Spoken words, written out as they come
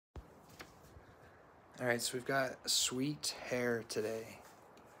All right, so we've got sweet hair today.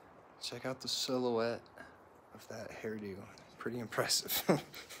 Check out the silhouette of that hairdo. Pretty impressive.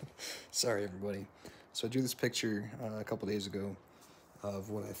 Sorry, everybody. So I drew this picture a couple days ago of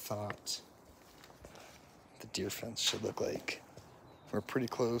what I thought the deer fence should look like. We're pretty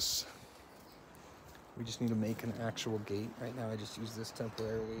close. We just need to make an actual gate. Right now I just use this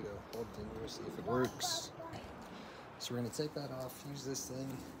temporarily to hold it in here, see if it works. So we're gonna take that off, use this thing.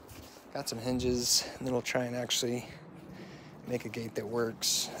 Got some hinges, and then we'll try and actually make a gate that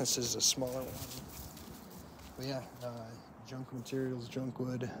works. This is a smaller one. But yeah, junk materials, junk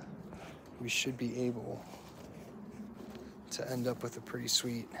wood. We should be able to end up with a pretty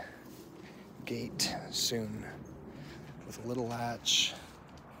sweet gate soon with a little latch.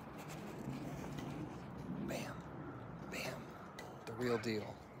 Bam, bam, the real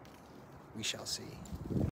deal. We shall see.